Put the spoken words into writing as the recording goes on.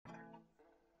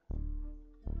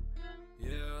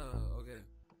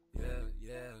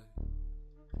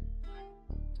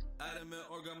Adamant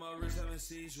organ, my wrist having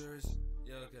seizures.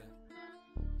 Yeah, okay.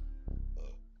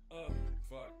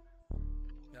 Fuck.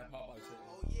 Yeah, Popeye shit.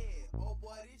 Oh yeah, oh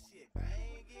boy, this shit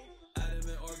banging.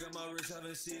 Adamant organ, my wrist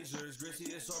having seizures. Gritty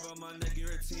is sore on my neck and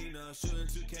retina. Shooting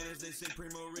 2 cannons, they say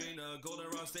Primorina.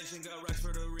 Goldenrod station got racks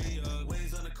for the Rhea.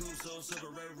 Wings on the coupe, so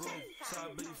silver red roof.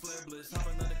 Side B flameless,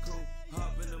 hopping on the coupe.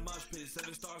 Hop in the mosh pit,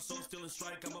 7-star soul stealing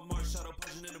strike. I'm a Mark shadow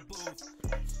punching in the booth.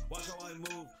 Watch how I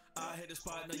move. I hit the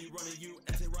spot, now you running you.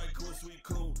 Anti right cool, sweet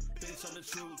cool. Bitch on the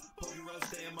truth. Pokey Rush,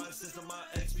 stay in my system, my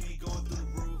XP going through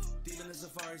the roof. Deep in the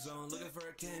safari zone, looking for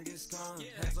a Kangaskhan gone.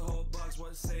 Has a whole box,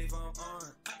 what save I'm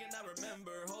on. I cannot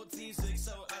remember, whole team sick,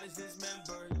 so I just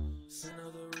dismembered. Sin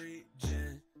of the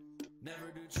region,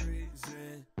 never do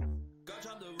treason. God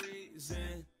drop the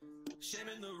reason,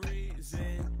 shaming the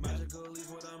reason. Magical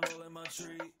leaf what I'm rolling my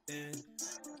tree in.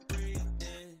 Breathe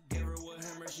in, give her what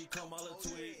hammer, she come all a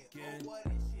tweaking.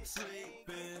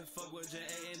 Sleeping, fuck with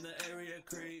J.A. in the area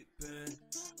creeping.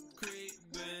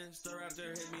 Creeping, Star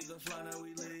Raptor hit me the fly, now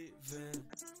we leaving.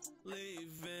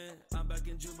 Leaving, I'm back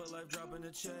in Juba, life dropping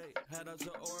a check. Head out to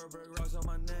Oreburg, rocks on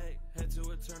my neck. Head to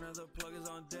a turner, the plug is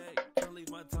on deck. Can't leave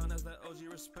my town, that's that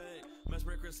OG respect.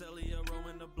 Mesper Cresselia,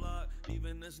 roaming the block.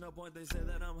 Even there's no point, they say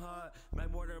that I'm hot.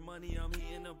 Mac border money, I'm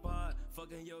heating the pot.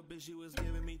 Fucking yo bitch, she was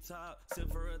giving me top.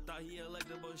 Sip for a thought, he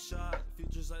electable shot.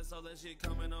 Future sight saw that shit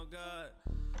coming, on God.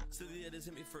 Cynthia just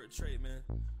hit me for a trade, man.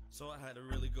 So I had to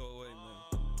really go away,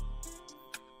 man.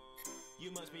 You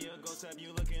must be a ghost, have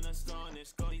you looking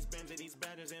astonished? Got these bands and these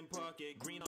badges in pocket.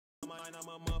 Green on my mind, I'm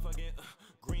a motherfucking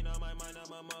green on my mind,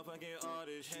 I'm a motherfucking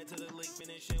artist. Head to the lake,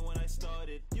 finishing when I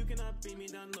started. You cannot beat me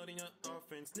downloading your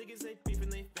offense. Niggas they beefing,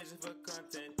 they fishing for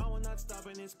content. I will not stop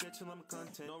in this bitch till I'm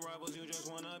content. No rivals, you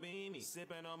just wanna be me.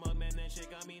 Sipping on my man, that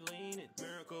shit got me leaning.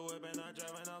 Miracle whipping, I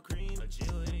driving all cream.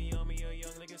 Agility on me, a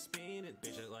young nigga speeding.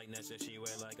 Bitch look like Nessa, she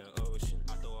wet like an ocean.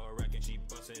 I throw a rack and she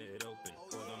busted it open.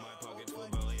 Hold on my pocket full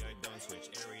belly, I don't switch.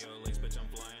 Aerial lace, bitch, I'm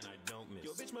flying, I don't miss.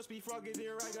 Yo, bitch must be froggy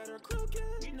there, I got her crooked.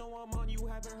 You know I'm on, you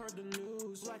haven't heard the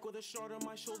news. Black with a short on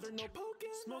my shoulder, no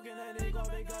poking. Smoking that egg, all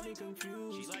they got me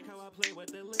confused. She like how I play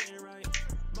with the lid, right?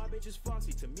 My bitch is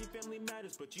foxy, to me family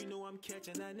matters, but you know I'm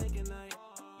catching that nigga night.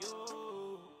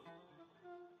 Yo.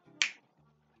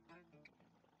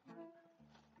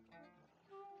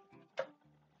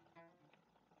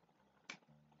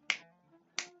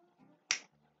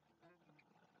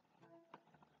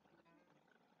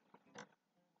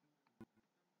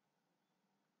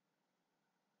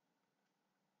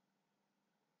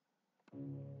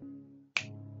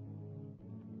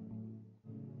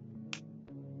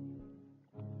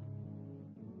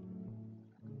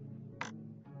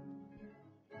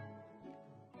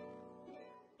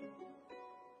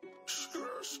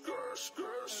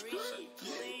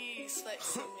 Please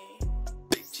flex on me.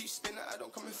 Big cheap spinner, I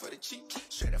don't come in for the cheap.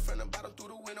 Straight up from the bottom through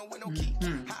the window with no key.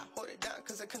 I hold it down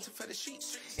cause I come for the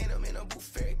sheets. And I'm in a booth,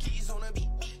 fair keys on a beat.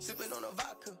 Sipping on a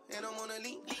vodka, and I'm on a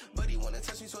lean. Buddy wanna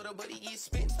touch me, so the buddy eat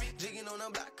spin. Jigging on the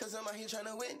block cause I'm out here trying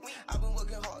to win. I've been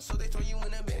working hard, so they throw you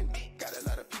in a bin. Got a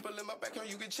lot of people in my backyard,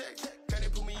 you can check. Gotta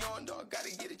put me on, dog,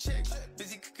 gotta get a check.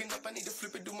 Busy cooking up, I need to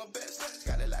flip it, do my best.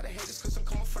 Got a lot of haters cause I'm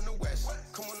coming from the west.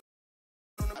 Come on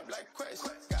like Quest.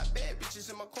 Got bad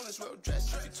bitches in my corners well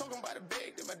dressed. If you talking about a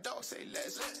bag, then my dog say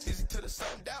less. Busy till the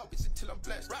sun down, busy till I'm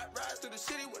blessed. Ride through the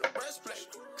city with a breastplate.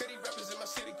 Cause these rappers in my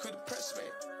city could press me.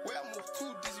 Where I move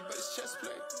too dizzy, but it's chest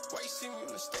play. Why you see me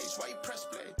on the stage? Why you press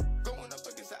play? Going up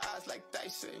against the odds like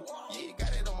Dyson. Yeah,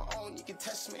 got it on my own, you can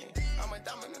test me. I'm a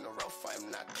diamond in the rough,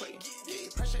 I'm not clay.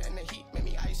 Yeah, pressure and the heat made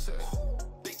me ice it.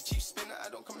 Big cheap spinner, I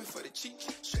don't come in for the cheap.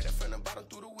 Straight up from the bottom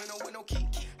through the window with no key.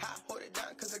 I hold it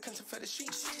down cause I come for the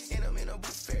sheets. And I'm in a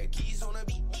booth, fair keys on a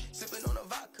beat. Sipping on a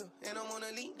vodka, and I'm on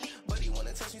a lean. Buddy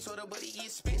wanna touch me, so the buddy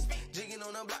eat spin. Jigging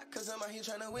on the block cause I'm out here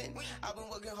trying to win. I've been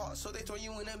working hard, so they throw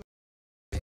you in a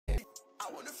I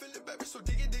wanna feel it, baby, so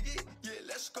dig it, yeah,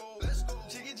 let's go,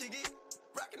 jiggy,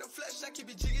 rockin' the flesh, I keep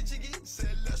it jiggy, say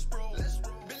let's roll,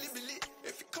 Billy,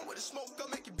 if you come with the smoke, I'll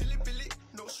make it Billy,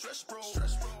 no stress, bro,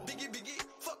 biggie,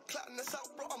 fuck clotting us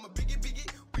out, bro, I'm a biggie,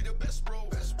 we the best, bro,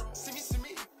 see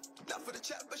me, not for the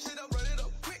chat, but shit, I'll run it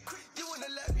up quick, you in the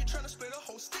lab, you tryna split a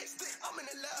whole stick, I'm in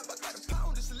the lab, I got a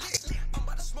pound, it's a lick, I'm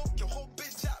about to smoke your whole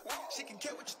bitch out, she can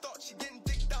care what you thought, she getting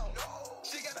dick down,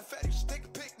 she got a fatty, she take a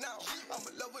pic now, I'm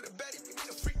in love with a baddie, we need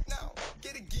a freak now,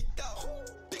 get it geeked out,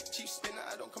 big cheap spinner,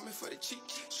 I don't come in for the cheap,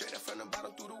 straight up from the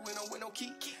bottom through the window with no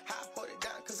key, I hold it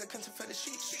down cause I come for the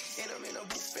sheets, and I'm in a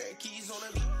booth, fair keys on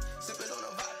a beat, sipping on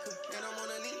a vodka, and I'm on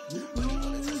a lean, buddy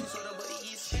wanna touch me, so the buddy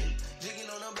eats spin, jigging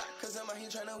on the block cause I'm out here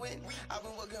trying to win, I've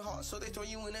been working hard, so they throw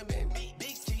you in a bin,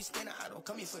 big cheap spinner, I don't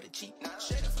come in for the cheap,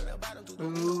 straight up from the bottom through the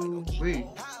window with no key,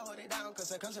 I hold it down down,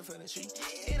 cause I come from the street.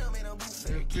 And I'm in a booth,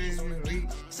 fair keys on the beat.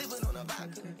 Sipping on the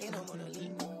vodka, and I'm on the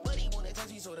lean. Buddy wanna touch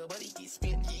me, so the buddy get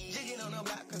spin. Jigging on the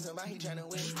block, cause I'm out here trying to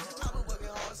win. I was working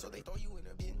hard, so they throw you in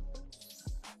the bin.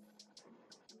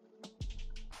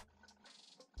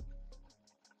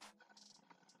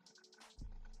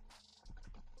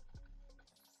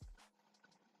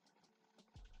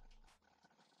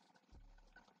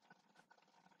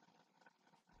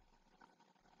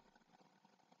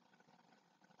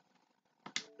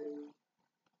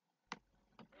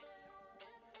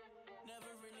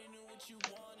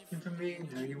 For me,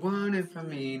 no, you want it from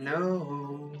me,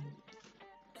 no.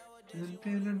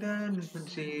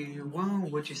 See, you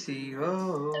want what you see,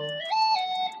 oh.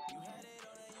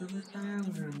 So it's time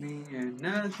for me and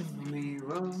nothing for me,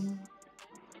 oh.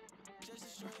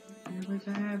 It was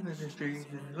half of the streets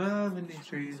and love in these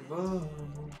streets, oh.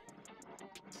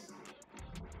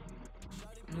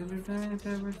 Everything,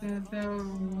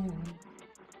 oh.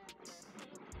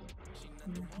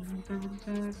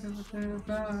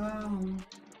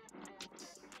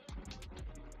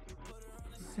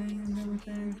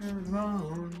 Everything goes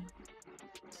wrong.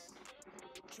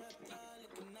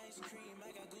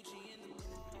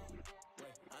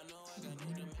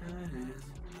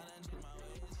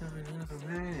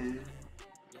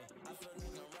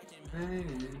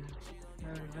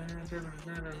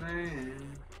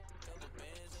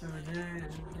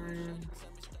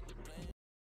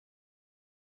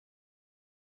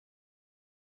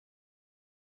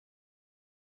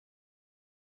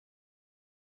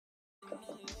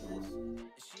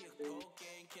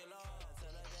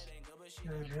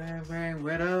 Bang,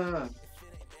 wet up.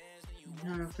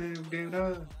 Get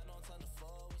up.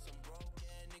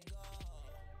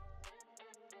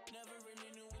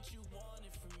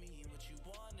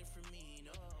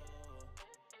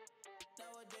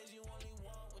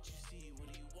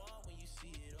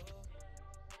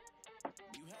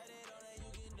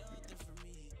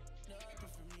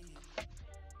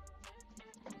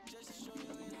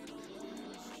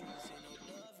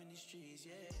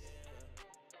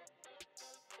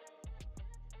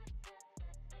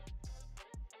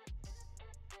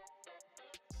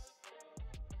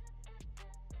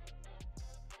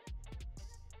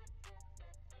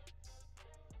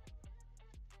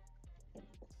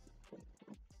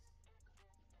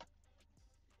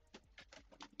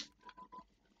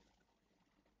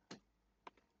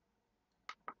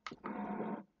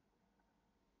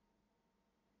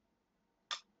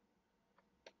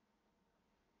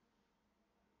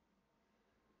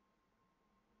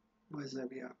 What's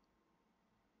up, y'all?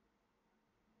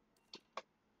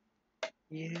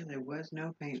 Yeah, there was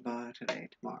no paintball today,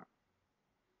 tomorrow.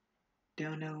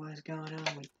 Don't know what's going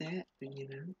on with that, but you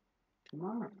know,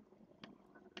 tomorrow.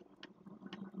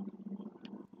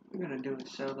 We're gonna do a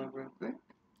solo real quick.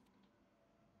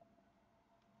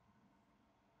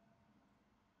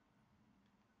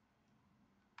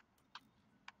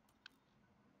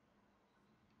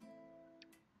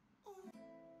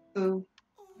 Ooh.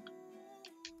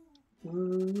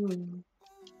 Ooh.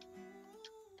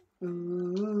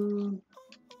 Ooh.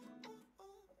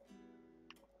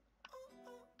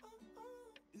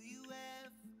 Do you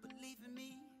ever believe in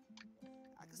me?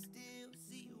 I can still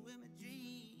see you in my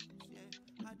dreams. Yeah,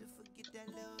 hard to forget that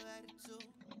little attitude.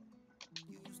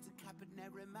 You used to cop in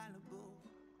that red Malibu.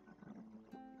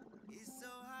 It's so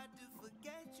hard to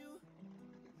forget you.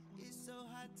 It's so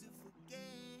hard to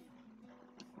forget.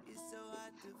 It's so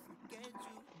hard to forget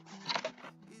you.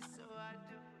 It's so hard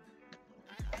to.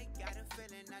 I got a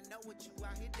feeling, I know what you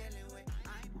out here dealing with.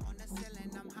 I'm on the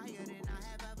ceiling, I'm higher than I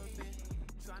have ever been.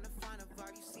 Trying to find a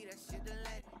bar, you see that shit to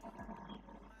let.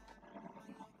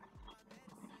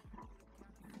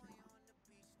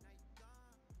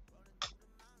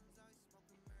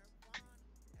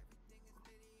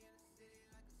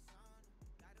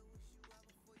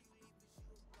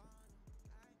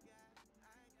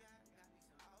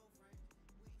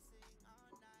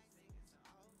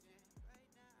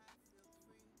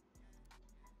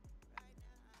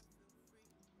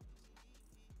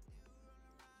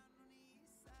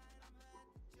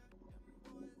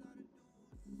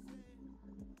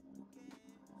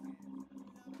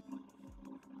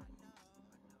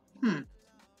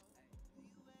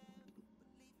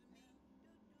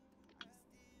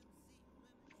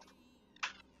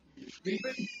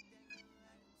 Sleeping?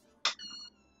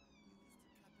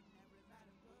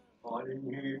 Oh, I didn't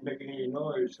hear you making any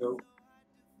noise, so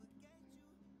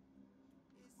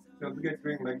don't forget to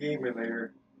bring my game in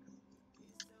later.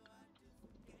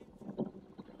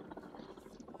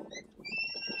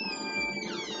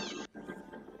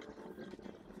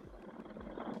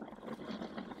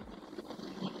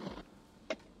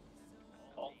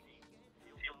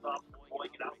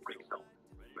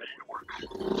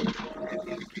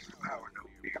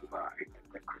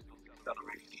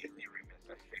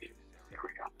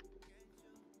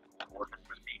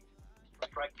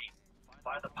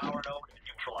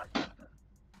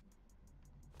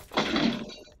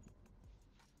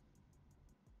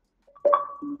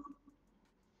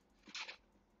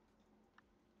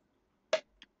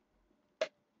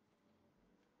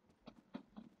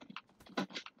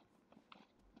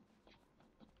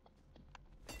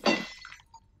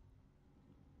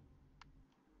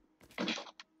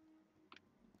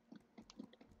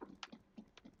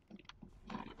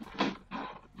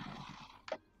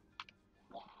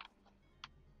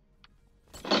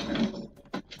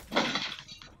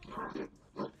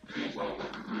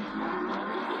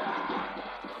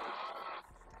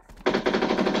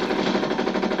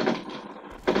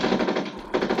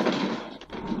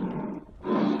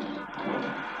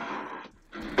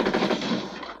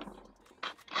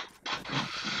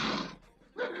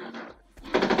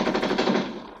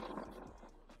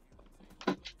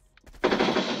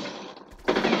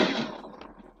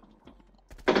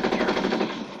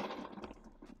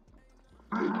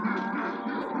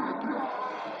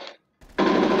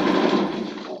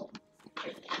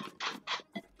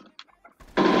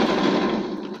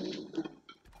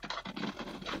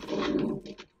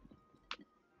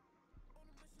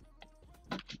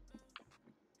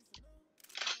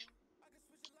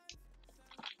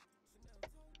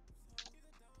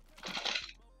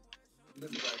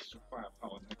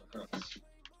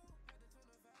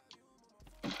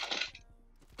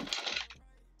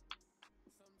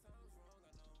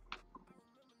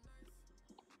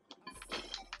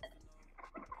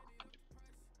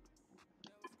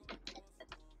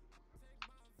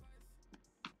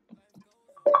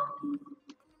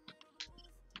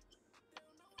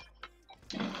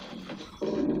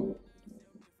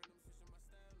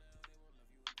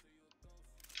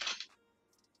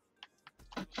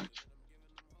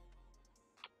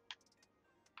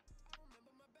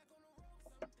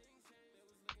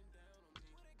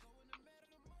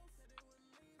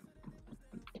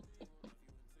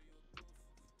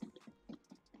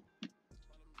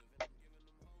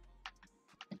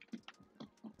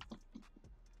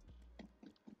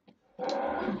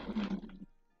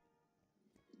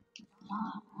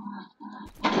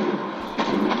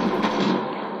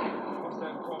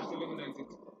 Hostile corpse eliminated.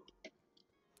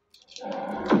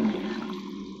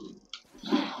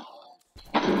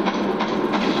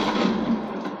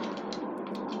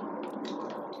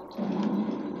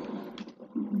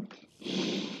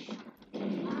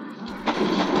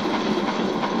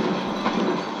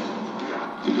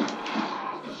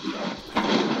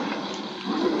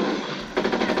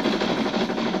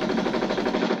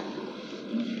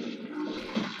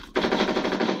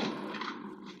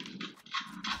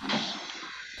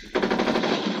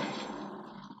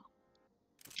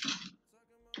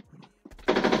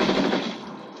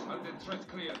 Undead threat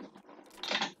cleared.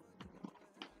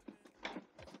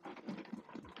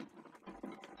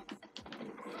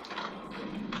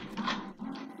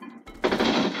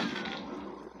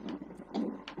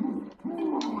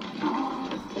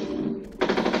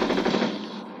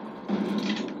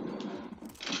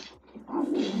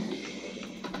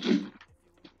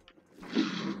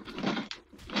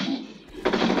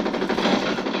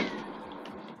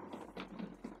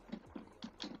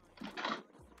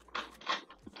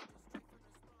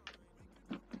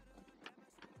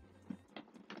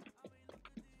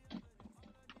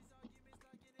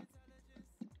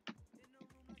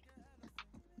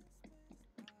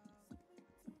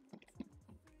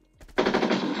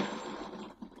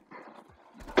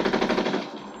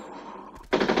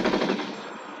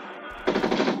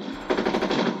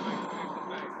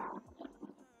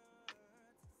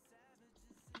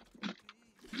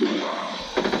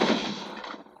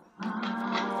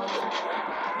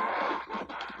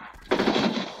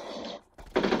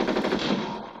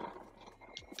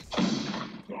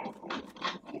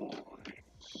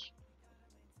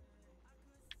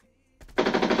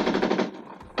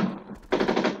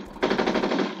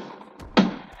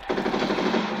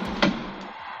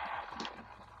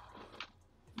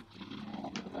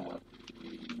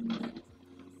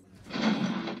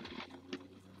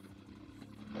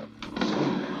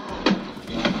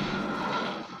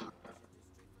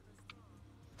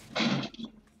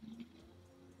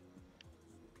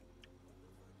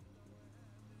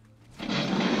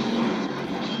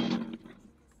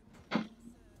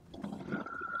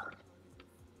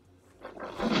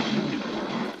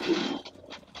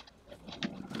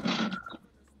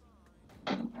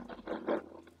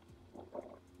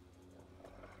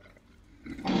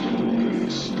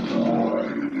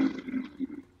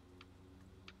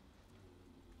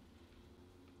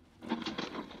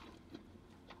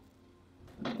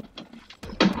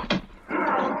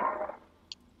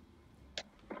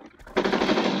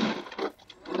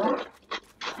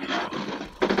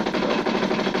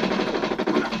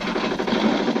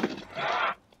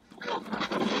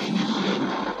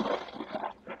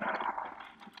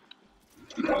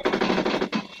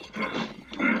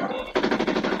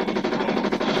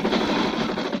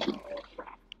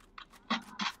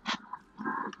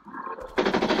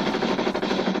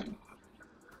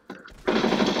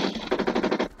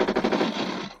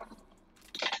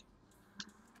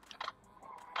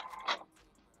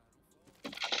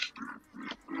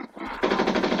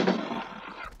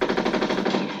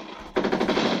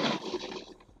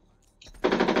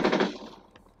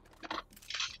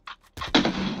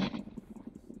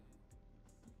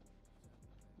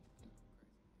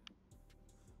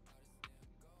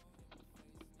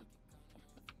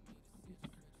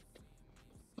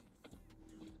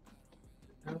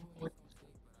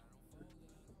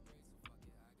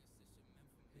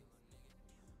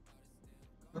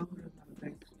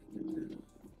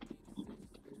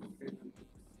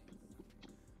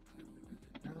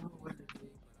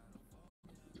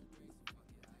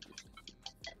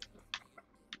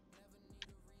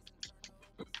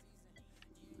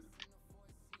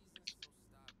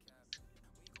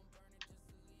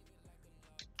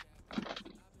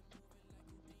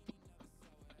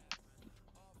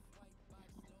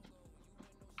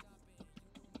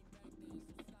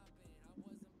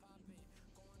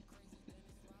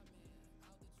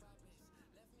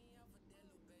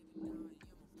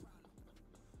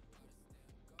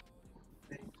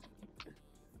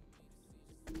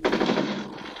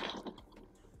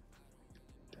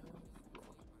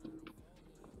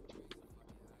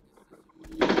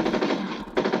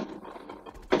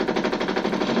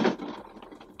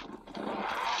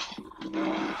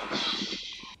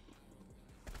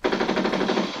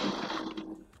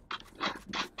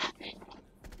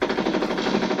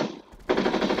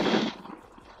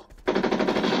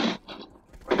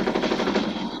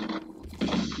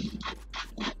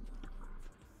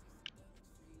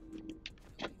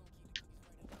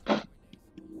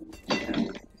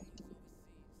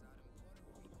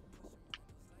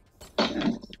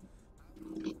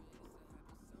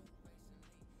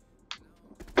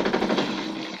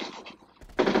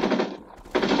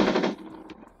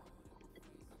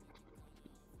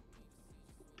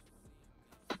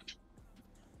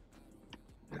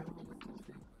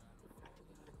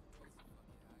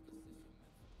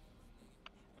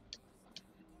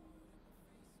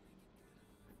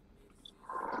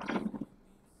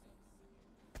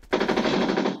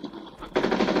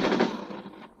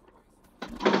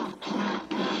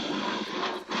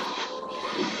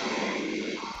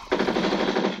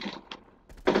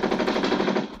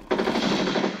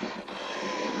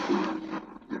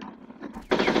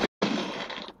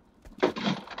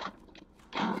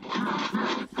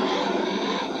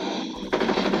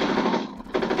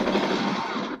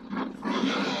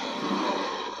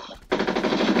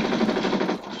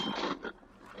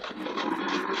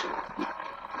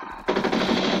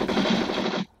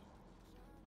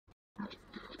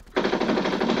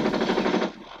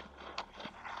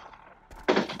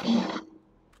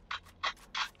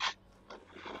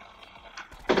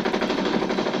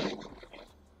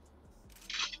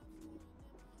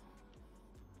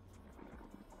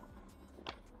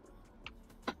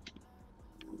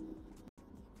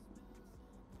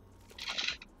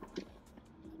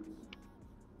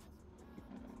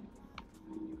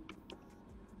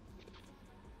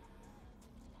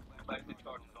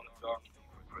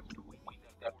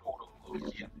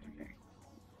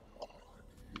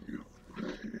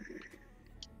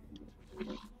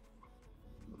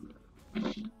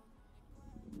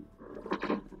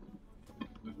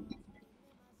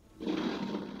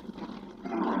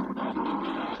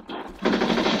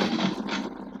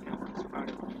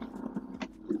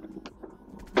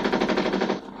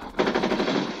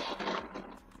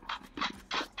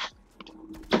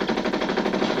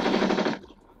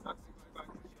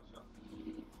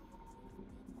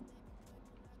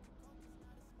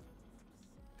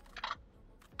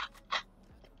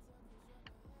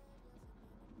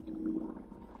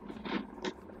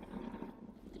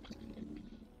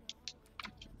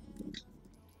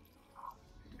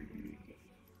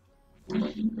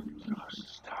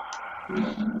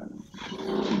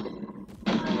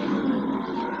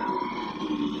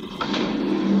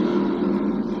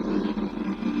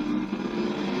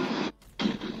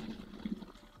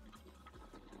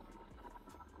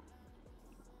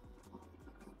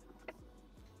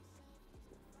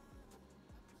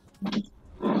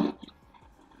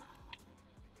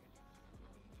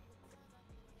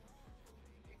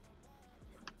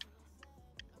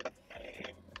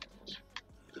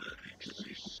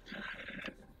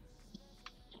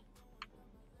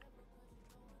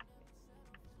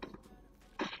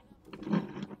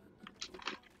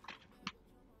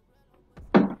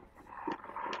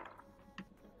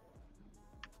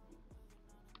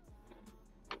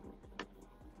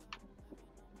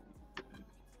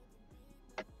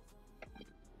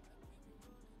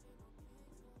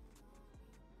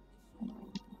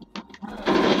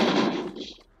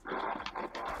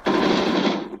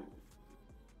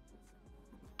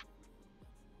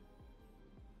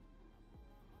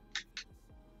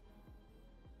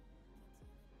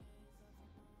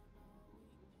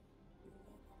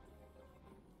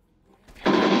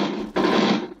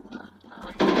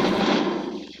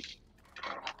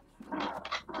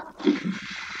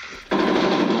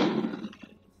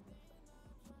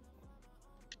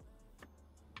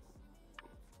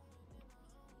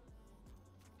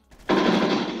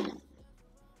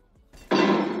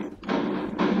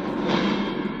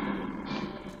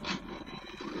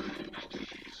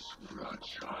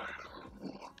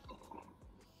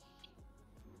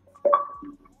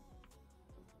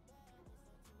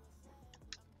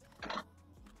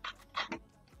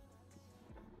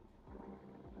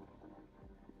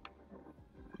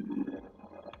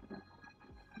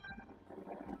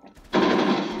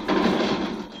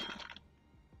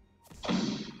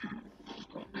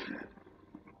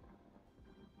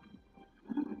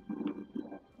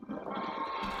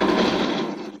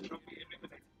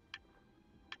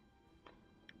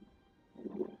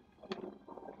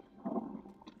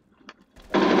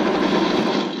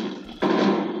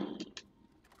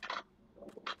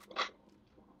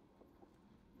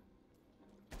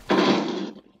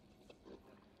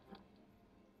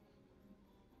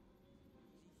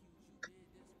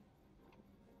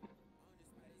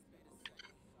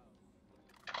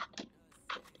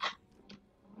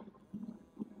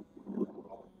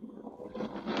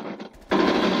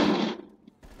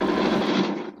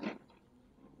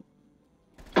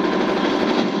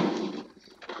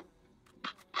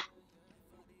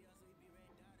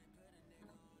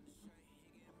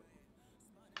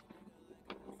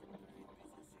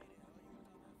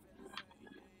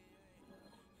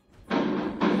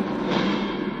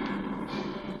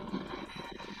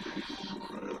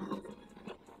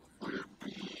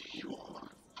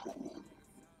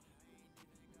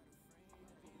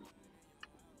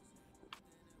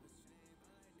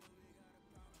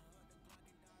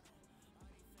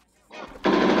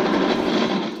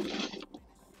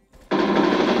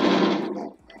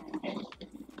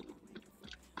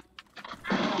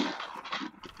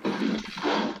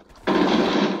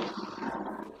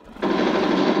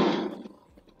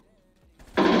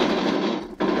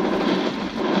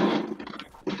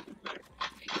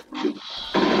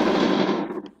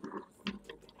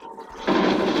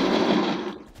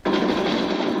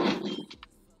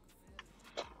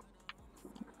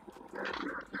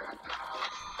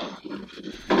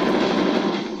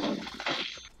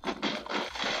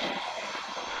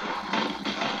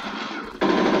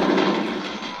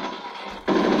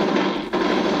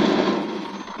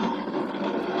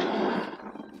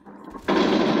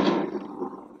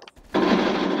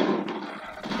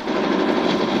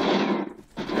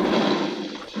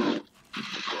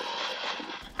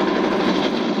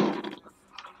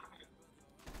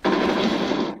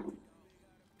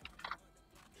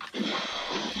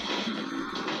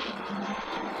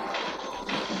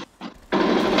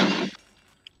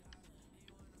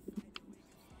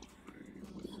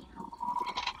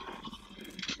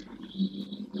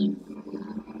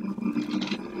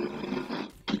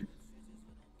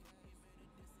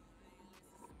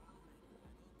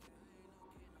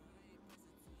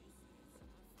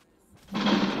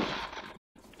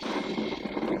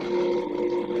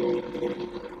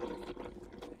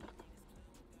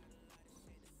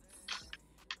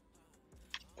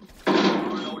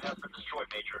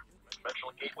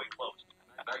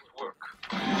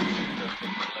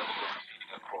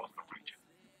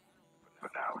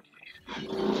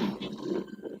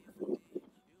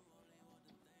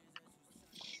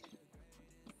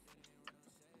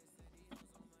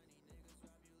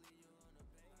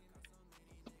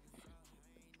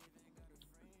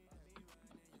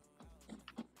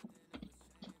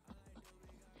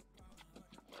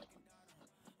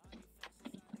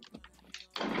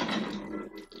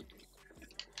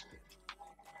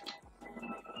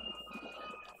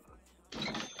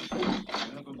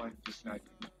 mind for sniping.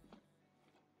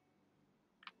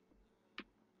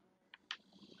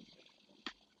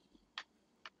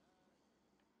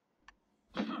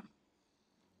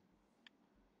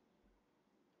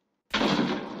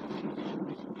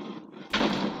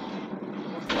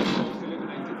 Hostiles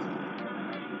eliminated.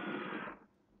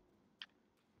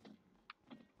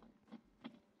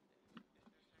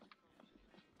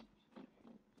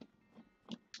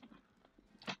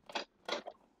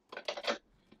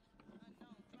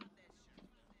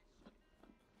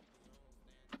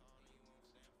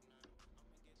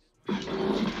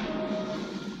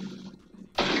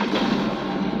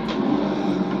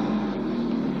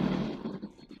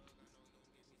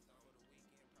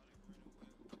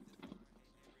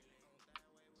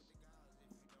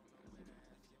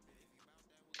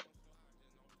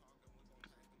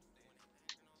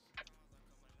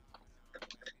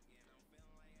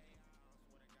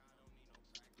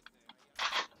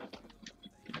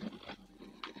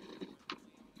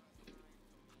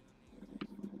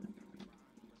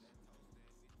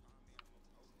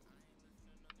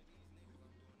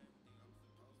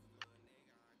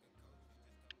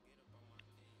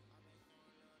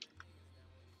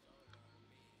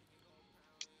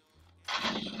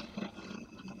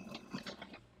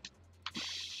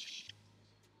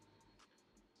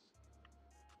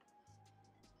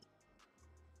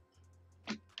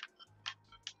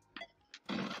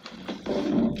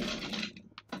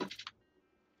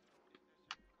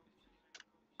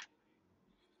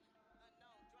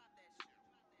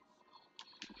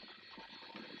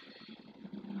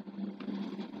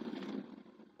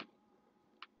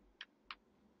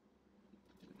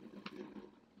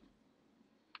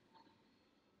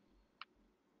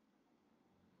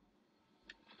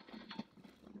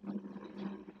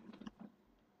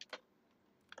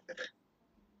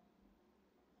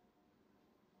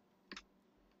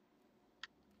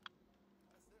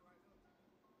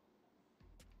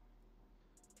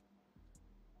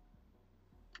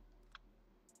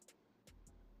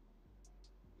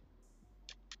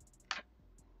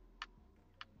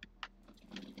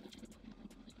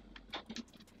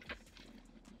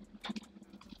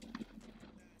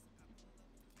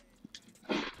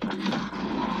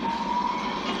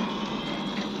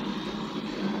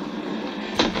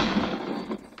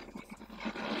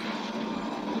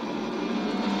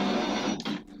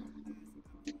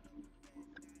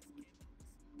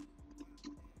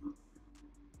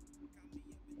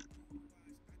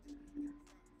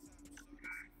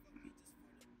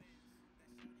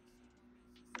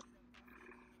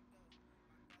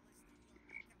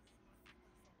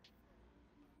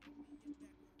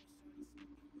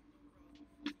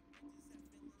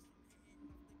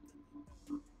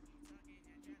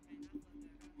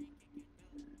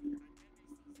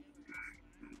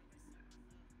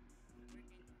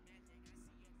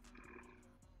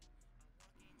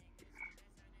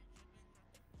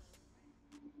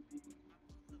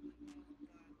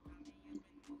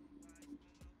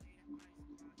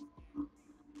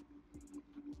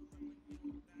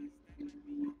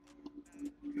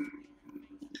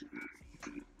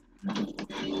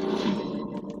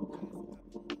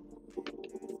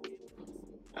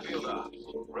 Field ops.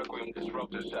 Requiem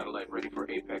disruptor satellite ready for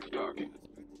apex target.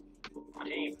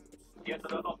 Team, get to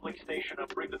the uplink station and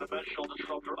bring the dimensional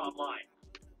disruptor online.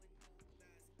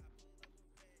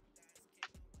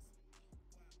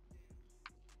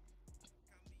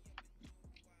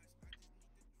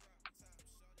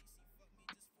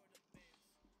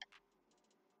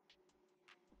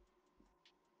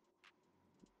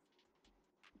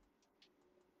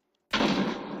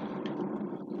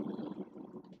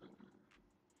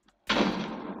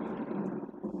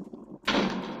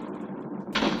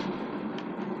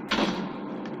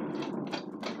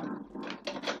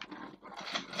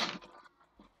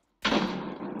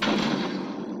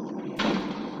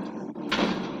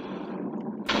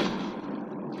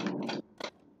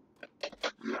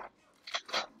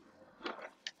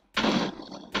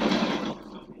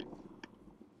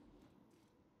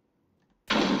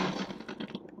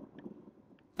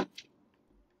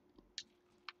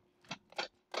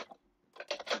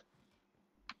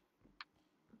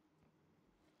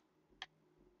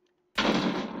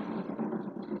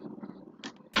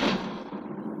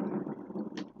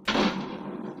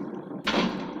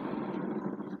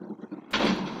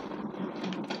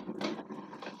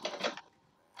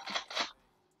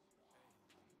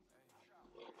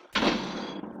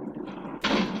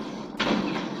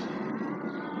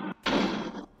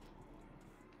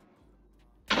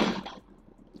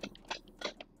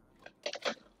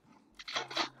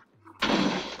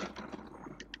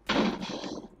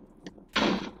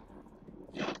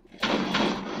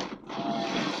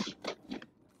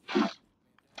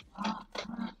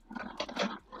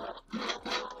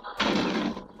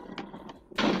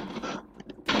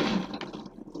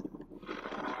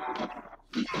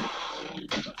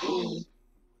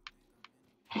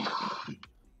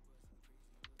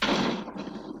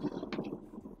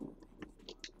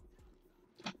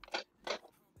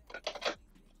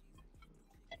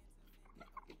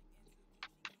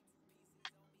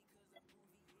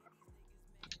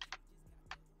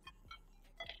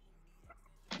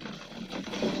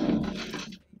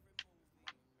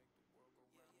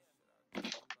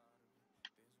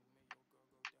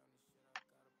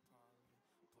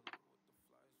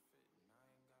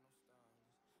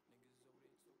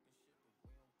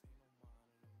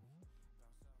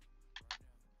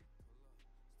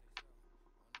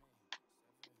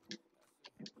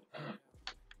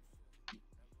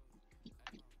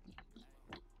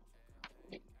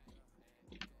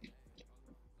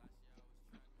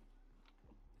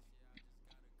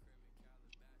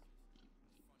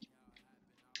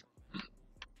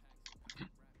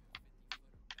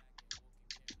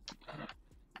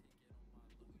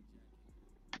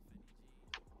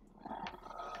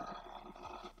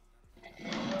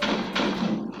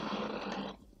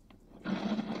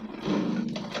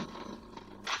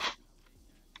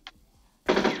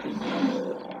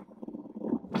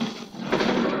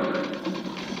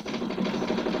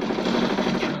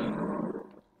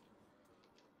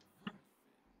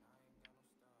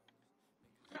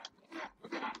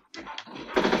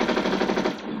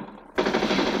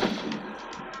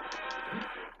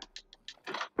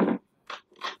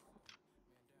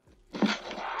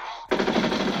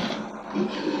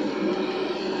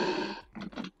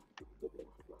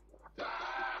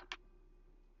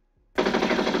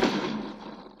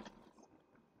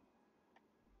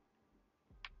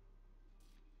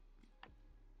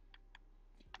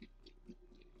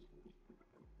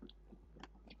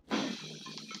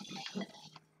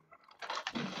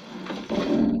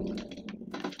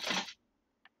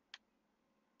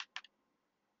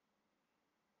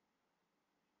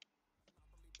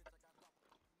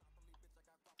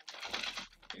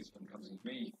 This one comes with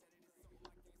me.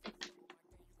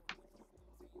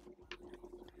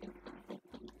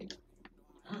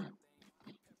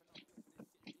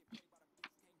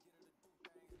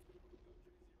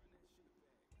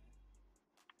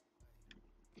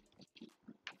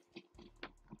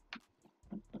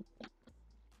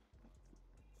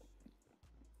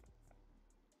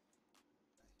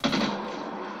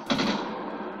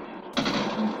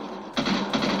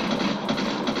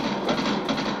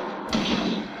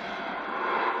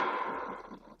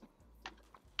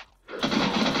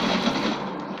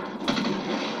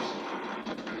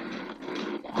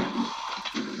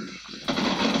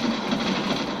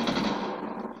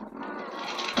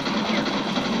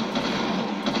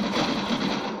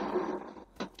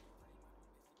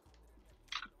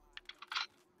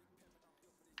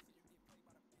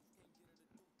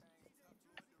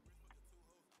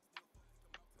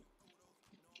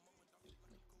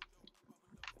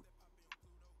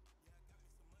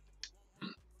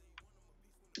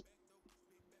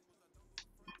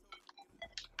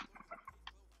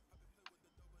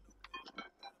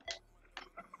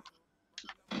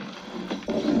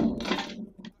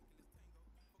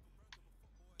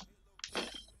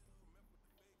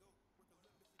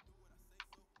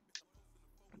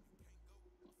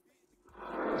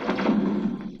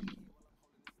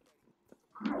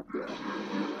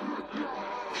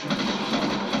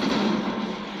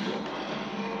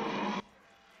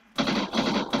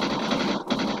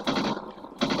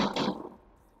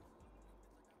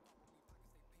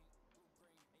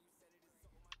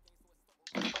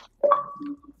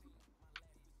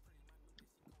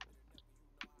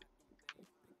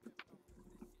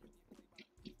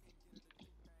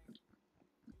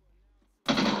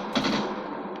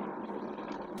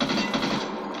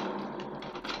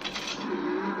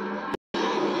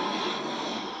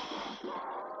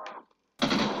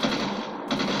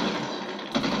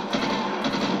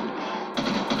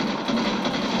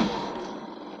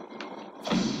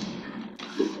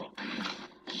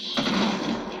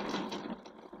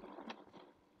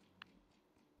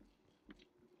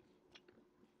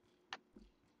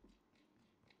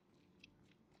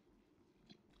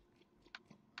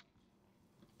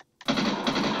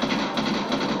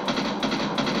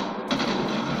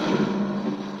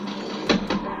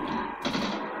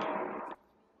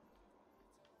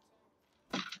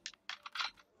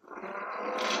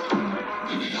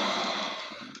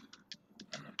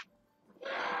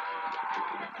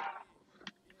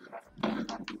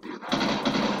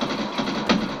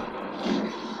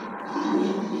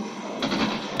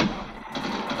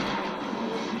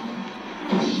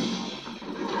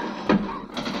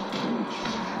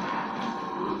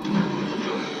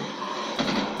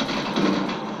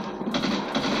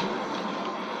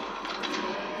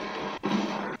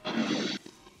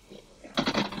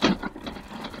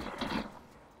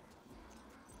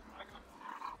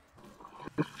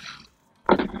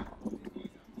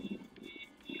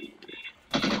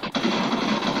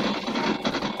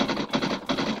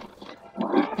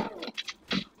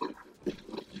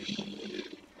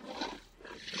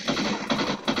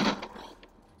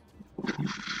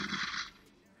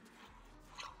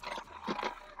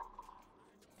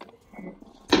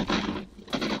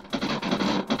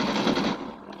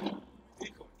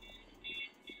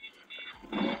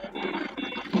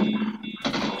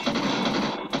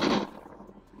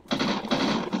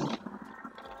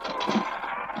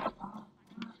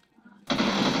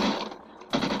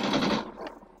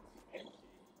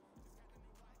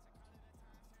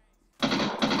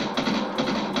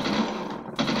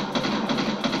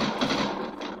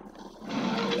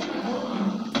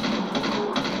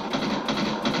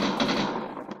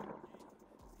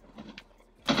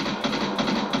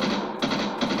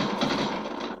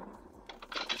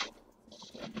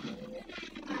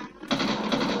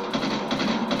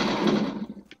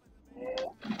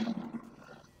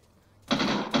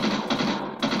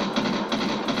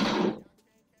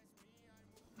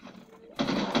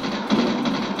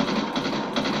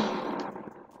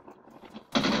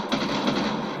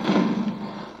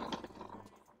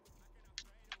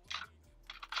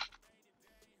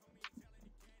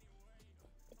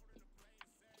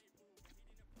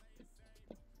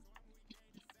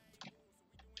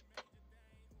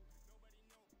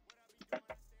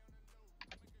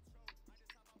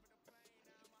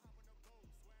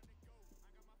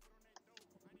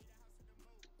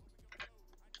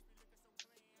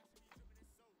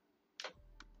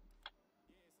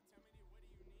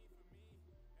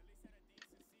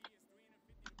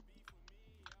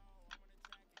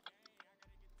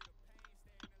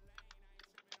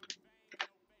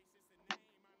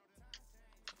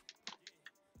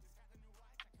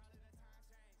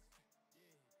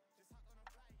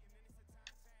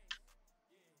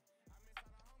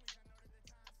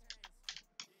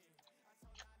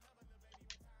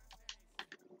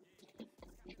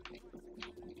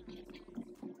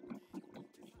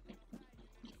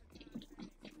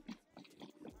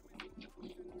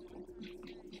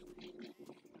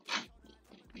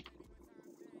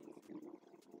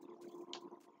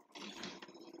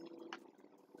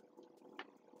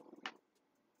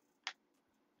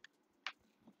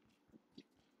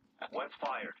 When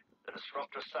fired, the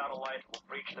disruptor satellite will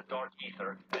breach the dark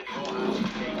ether and draw out the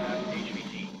APAC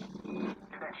HVT.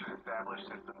 Connection established.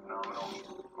 System nominal.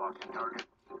 Locked in target.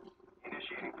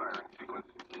 Initiating firing sequence.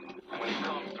 When it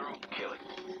comes through, kill it.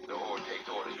 The Horde takes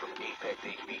orders from Apex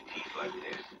HVTs like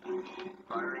this.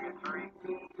 Firing in 3,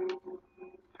 2,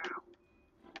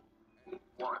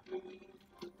 1.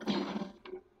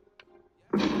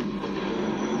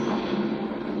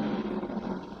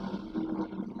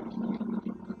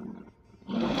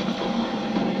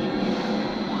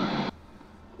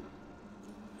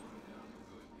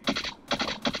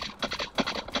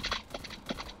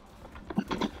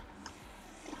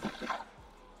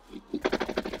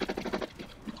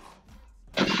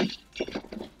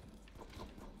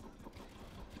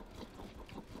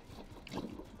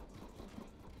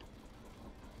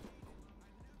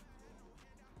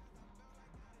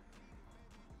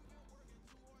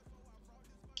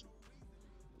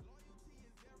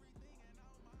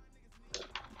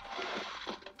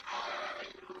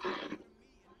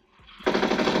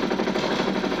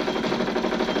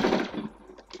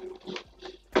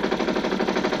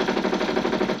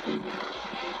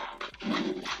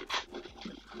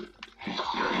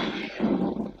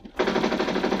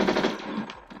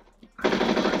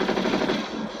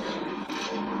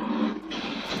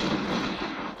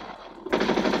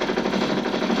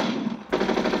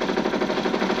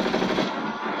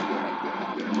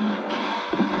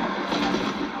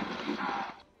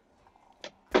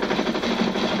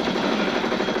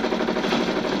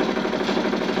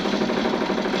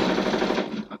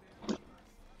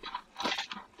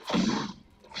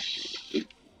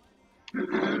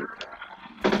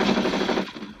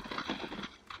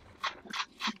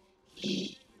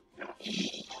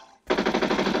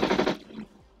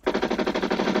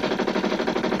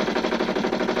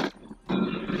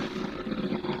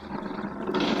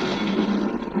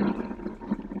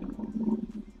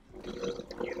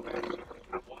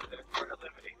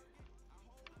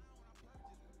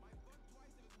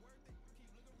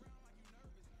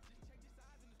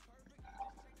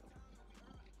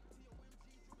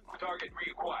 Target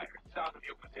reacquired, south of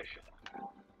your position.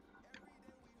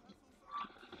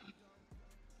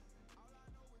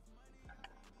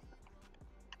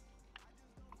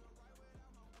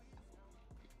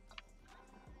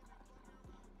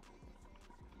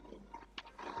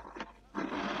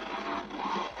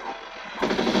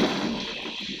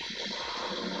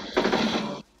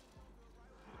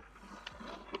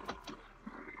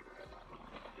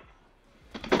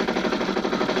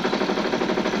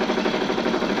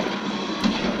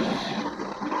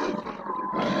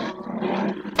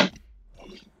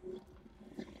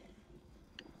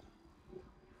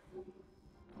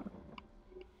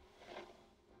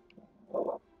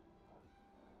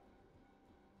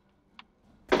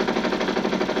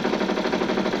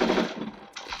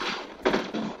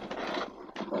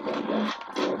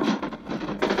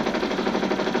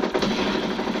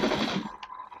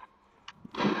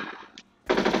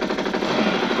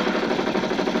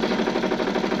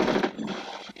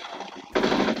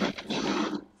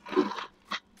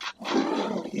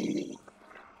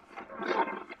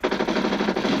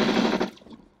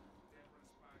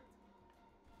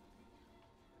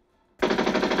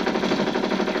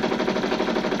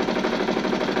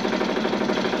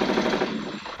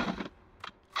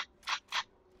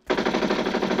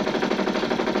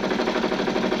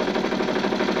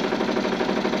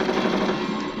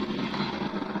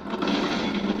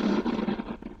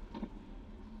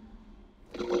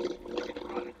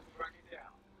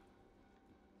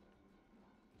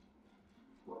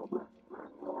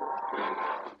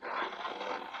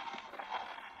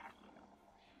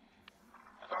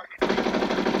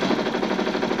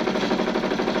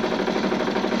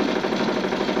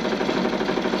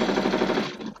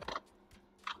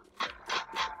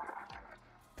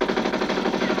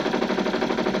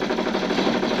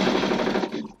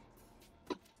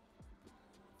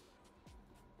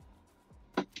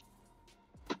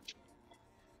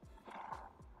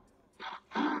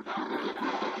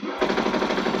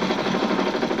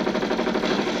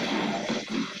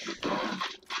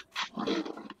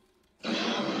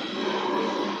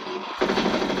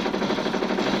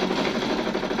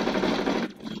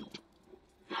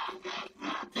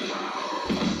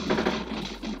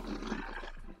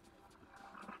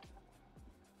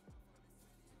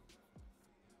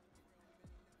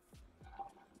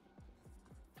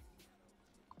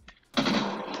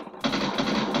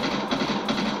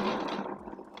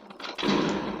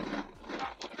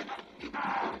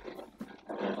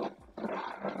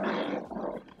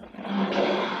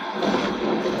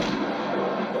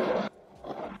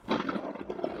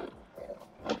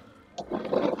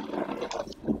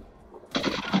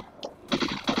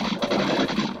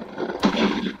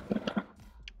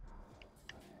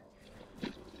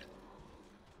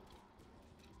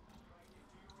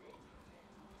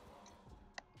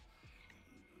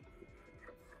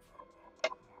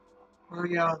 Well,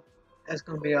 y'all, that's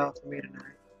gonna be all for me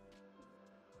tonight.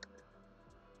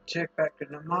 Check back to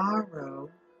tomorrow,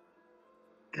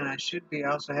 and I should be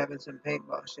also having some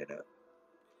paintball shit up.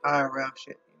 IRL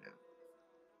shit, you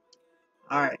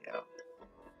know. Alright, y'all.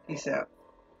 Peace out.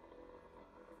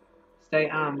 Stay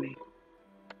on me.